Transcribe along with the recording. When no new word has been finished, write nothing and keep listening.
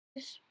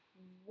Guys,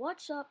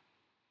 what's up?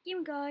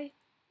 Game Guy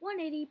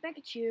 180 back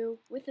at you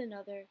with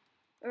another,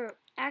 or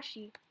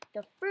actually,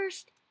 the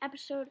first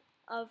episode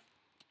of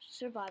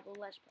Survival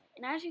Let's Play.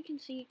 And as you can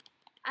see,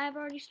 I've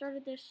already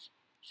started this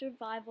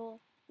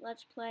Survival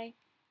Let's Play,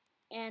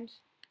 and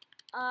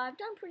I've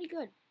done pretty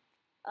good.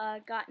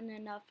 Gotten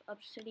enough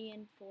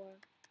obsidian for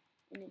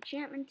an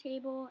enchantment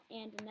table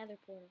and a nether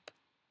portal.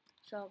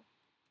 So,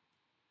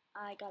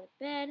 I got a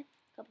bed,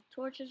 a couple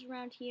torches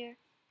around here.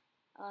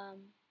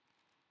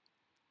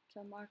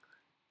 To mark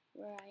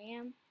where I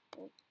am.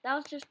 Well, that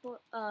was just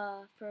for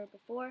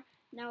before.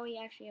 Now we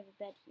actually have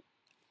a bed here.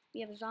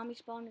 We have a zombie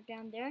spawner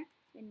down there,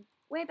 and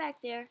way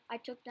back there, I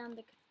took down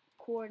the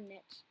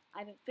coordinates. I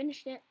haven't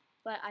finished it,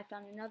 but I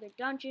found another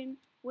dungeon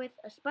with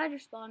a spider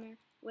spawner,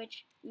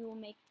 which we will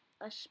make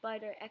a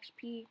spider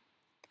XP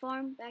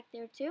farm back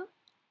there too.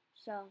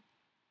 So,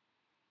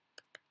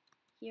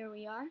 here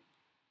we are.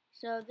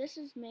 So this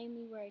is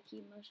mainly where I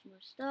keep most of my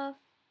stuff.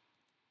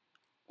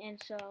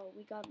 And so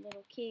we got a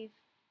little cave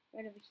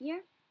right over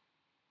here.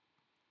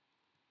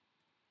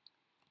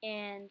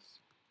 And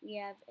we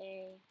have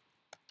a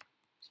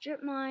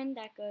strip mine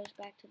that goes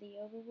back to the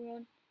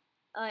overworld.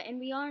 And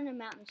we are in a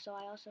mountain, so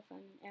I also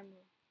found an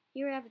emerald.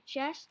 Here we have a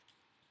chest.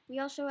 We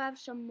also have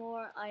some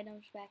more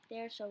items back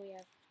there. So we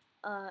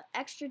have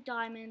extra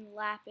diamond,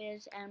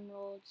 lapis,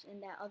 emeralds,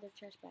 and that other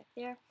chest back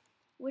there,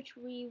 which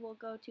we will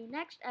go to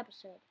next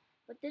episode.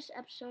 But this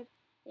episode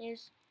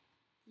is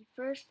the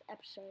first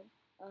episode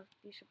of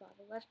the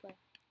Survival Let's Play.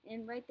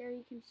 And right there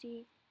you can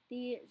see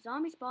the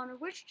zombie spawner,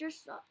 which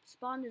just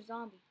spawned a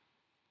zombie.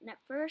 And at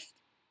first,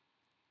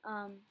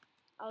 I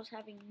was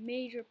having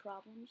major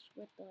problems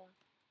with the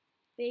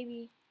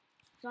baby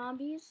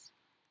zombies,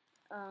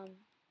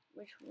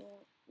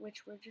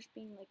 which were just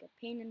being like a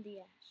pain in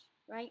the ass,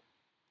 right?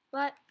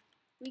 But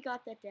we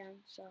got that down,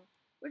 so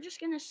we're just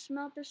gonna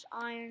smelt this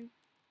iron,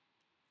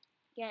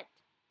 get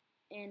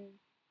in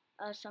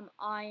some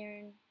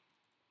iron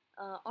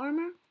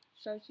armor.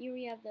 So here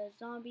we have the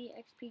zombie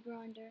XP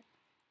grinder.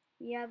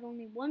 We have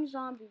only one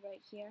zombie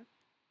right here,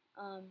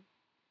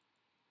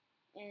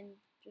 and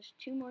just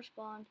two more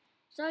spawned.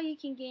 So you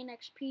can gain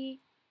XP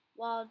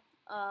while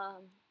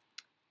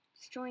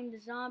destroying the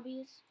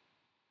zombies.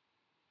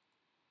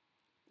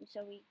 And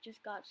so we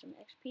just got some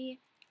XP,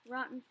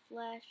 rotten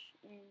flesh,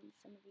 and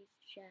some of these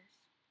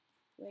chests.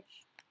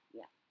 Which,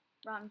 yeah,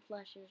 rotten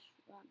flesh is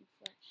rotten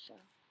flesh. So,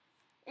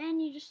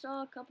 and you just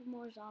saw a couple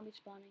more zombies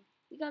spawning.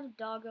 We got a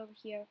dog over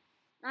here.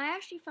 And I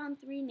actually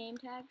found 3 name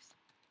tags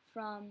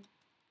from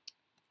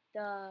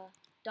the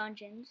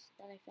dungeons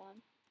that I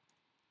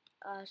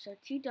found. So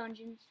 2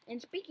 dungeons.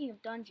 And speaking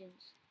of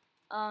dungeons,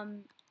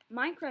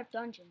 Minecraft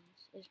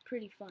Dungeons is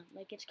pretty fun.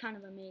 Like, it's kind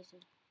of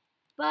amazing.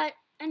 But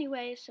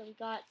anyway, so we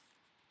got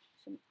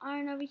some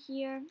iron over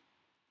here.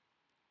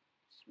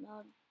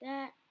 Smell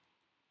that.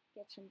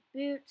 Get some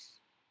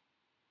boots.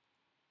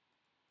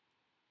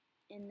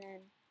 And then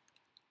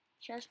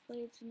chest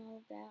plates and all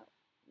of that.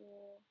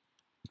 We'll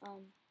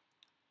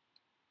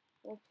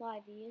apply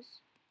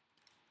these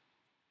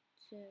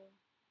to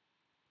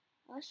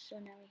us. So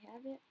now we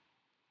have it.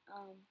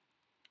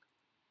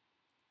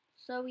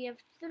 So we have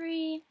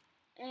 3,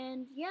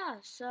 and yeah,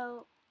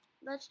 so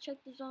let's check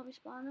the zombie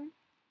spawner.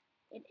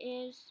 It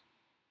is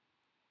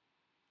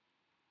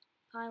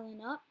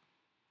piling up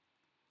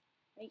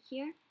right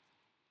here.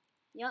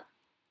 Yep.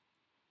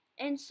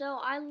 And so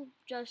I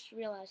just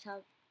realized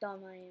how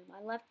dumb I am.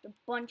 I left a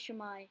bunch of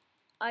my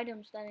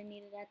items that I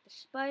needed at the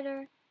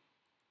spider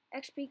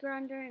XP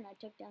grinder, and I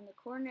took down the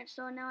coordinates,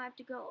 so now I have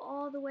to go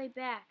all the way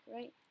back,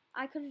 right?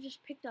 I could have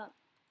just picked up.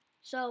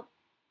 So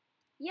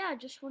yeah,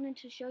 just wanted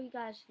to show you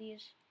guys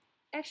these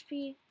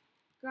XP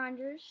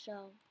grinders.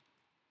 So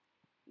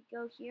we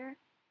go here.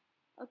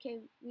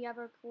 Okay, we have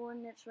our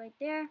coordinates right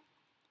there.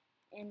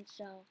 And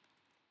so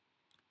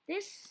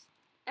this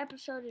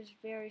episode is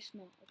very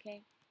small,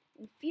 okay?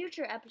 In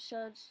future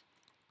episodes,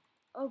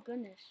 oh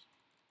goodness,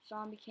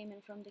 zombie came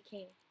in from the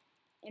cave.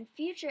 In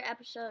future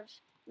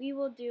episodes, we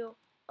will do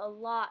a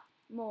lot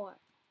more.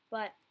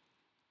 But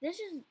this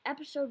is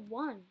episode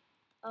 1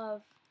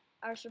 of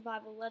our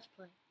Survival Let's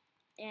Play.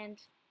 And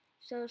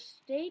so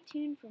stay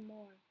tuned for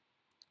more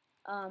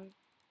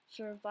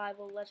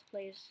Survival Let's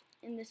Plays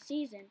in the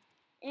season.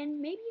 And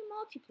maybe a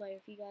multiplayer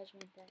if you guys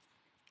want that.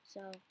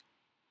 So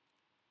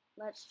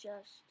let's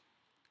just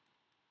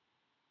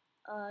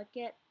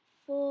get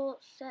full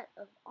set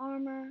of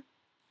armor.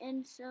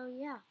 And so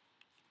yeah,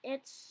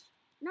 it's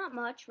not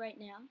much right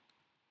now.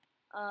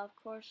 Of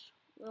course,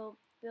 we'll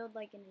build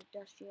like an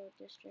industrial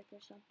district or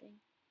something.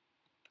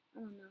 I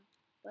don't know.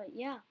 But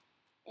yeah.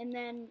 And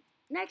then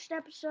next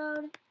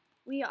episode,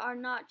 we are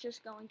not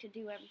just going to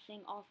do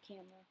everything off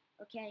camera,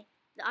 okay?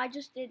 I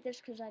just did this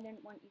because I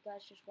didn't want you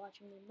guys just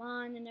watching me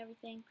mine and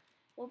everything.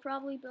 We'll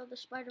probably build a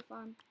spider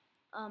farm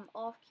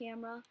off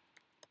camera,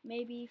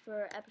 maybe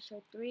for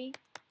episode 3.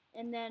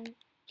 And then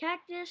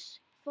cactus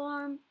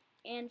farm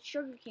and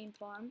sugarcane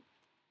farm.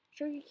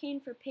 Sugarcane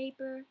for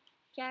paper.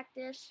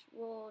 Cactus,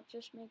 we'll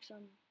just make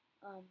some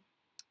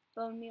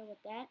bone meal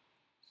with that.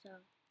 So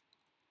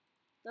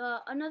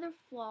another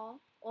flaw,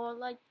 or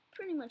like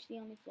pretty much the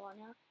only flaw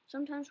now,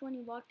 sometimes when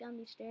you walk down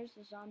these stairs,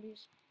 the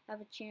zombies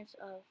have a chance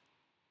of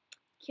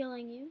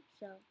killing you.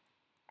 So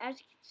as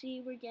you can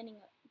see, we're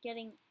gaining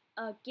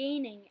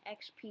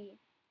XP.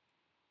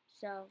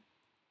 So,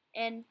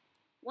 and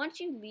once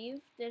you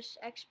leave this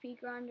XP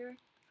grinder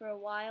for a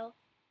while,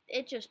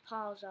 it just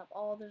piles up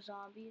all the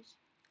zombies.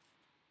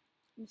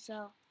 And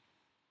so,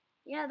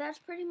 yeah, that's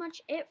pretty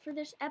much it for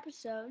this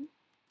episode.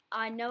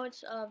 I know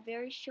it's a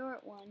very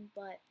short one,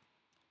 but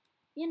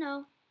you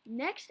know,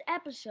 next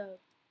episode,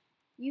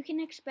 you can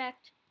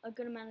expect a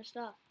good amount of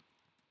stuff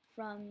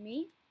from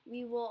me.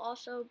 We will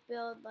also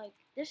build, like,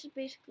 this is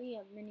basically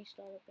a mini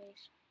starter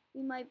base.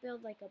 We might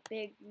build like a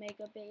big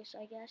mega base,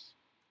 I guess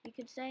you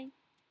could say,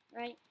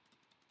 right?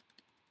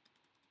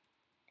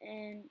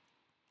 And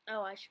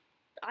oh,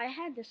 I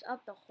had this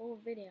up the whole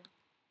video.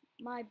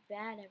 My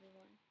bad,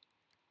 everyone.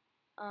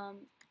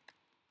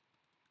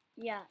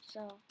 Yeah,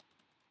 so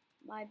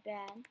my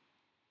bad.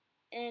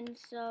 And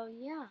so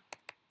yeah,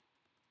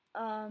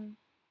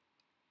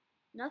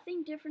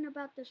 nothing different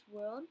about this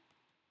world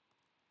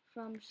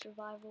from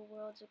survival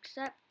worlds,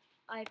 except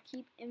I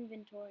keep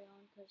inventory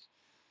on, because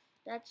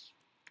that's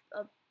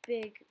a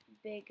big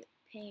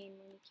pain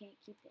when you can't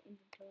keep the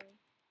inventory.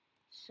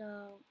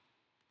 So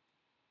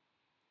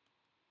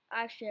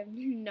I actually have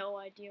no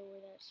idea where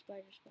that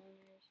spider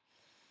spawner is.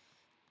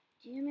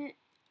 Damn it.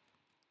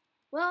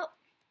 Well,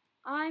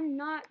 I'm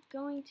not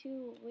going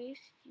to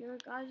waste your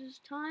guys'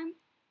 time,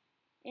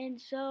 and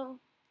so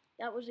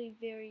that was a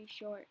very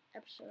short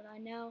episode, I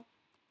know.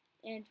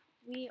 And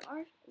we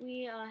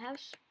have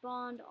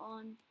spawned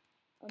on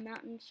a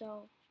mountain,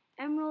 so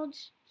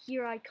emeralds,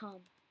 here I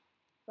come.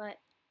 But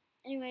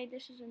anyway,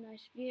 this is a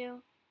nice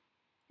view.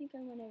 I think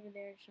I went over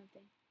there or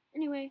something.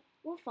 Anyway,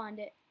 we'll find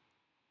it.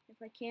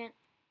 If I can't,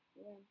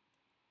 then,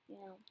 you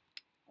know,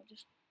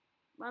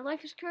 my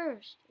life is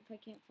cursed if I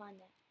can't find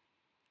that.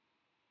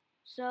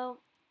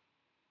 So,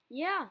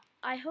 yeah,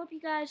 I hope you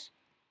guys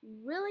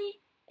really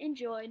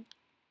enjoyed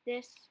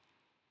this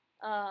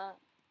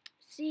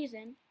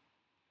season.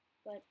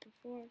 But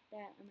before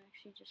that, I'm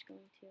actually just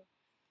going to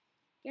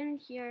get in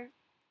here,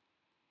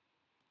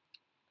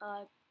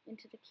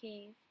 into the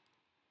cave.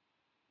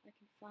 I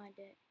can find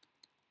it.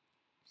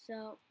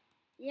 So,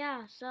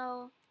 yeah,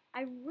 so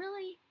I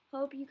really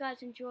hope you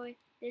guys enjoy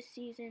this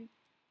season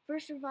for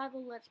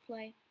survival let's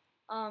play.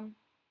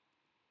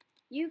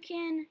 You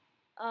can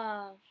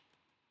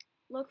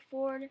look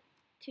forward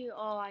to,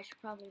 oh, I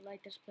should probably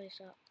light this place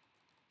up.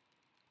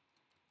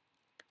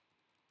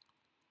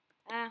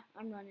 Ah,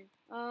 I'm running.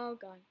 Oh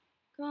god.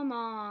 Come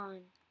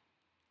on.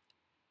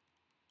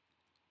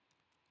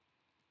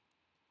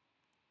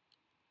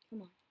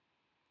 Come on.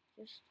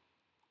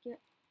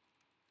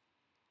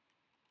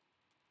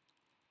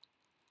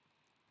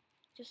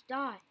 Just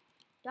die.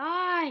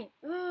 Die!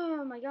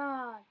 Oh my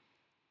god.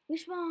 We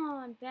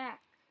spawned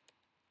back.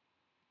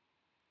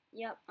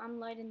 Yep, I'm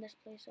lighting this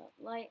place up.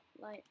 Light.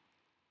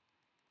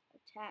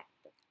 Attack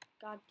the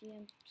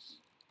goddamn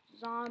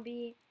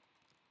zombie.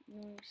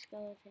 No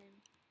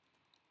skeleton.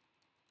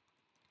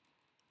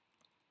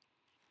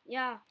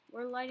 Yeah,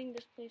 we're lighting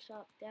this place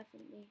up,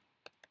 definitely.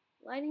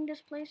 Lighting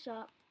this place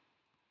up.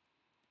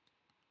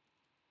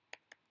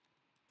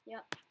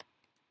 Yep.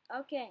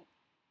 Okay.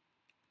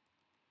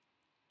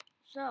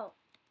 So,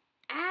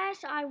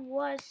 as I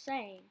was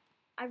saying,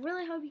 I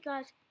really hope you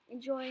guys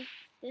enjoy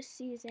this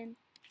season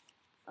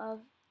of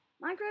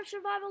Minecraft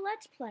Survival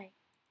Let's Play.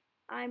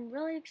 I'm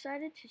really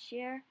excited to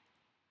share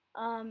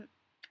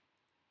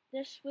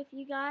this with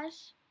you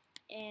guys,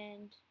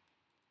 and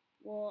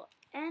we'll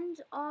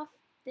end off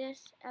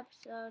this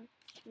episode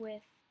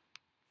with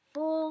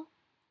full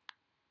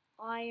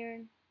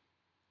iron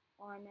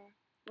armor,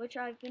 which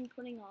I've been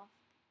putting off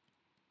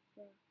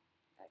for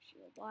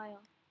actually a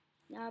while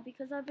now,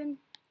 because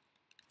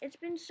it's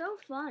been so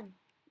fun,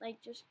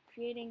 like just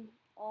creating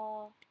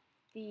all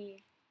the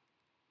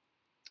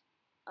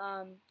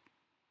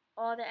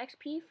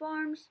XP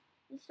farms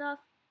and stuff.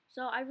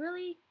 So I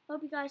really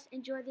hope you guys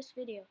enjoyed this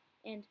video,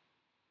 and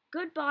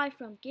goodbye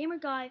from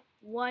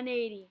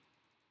GamerGuy180.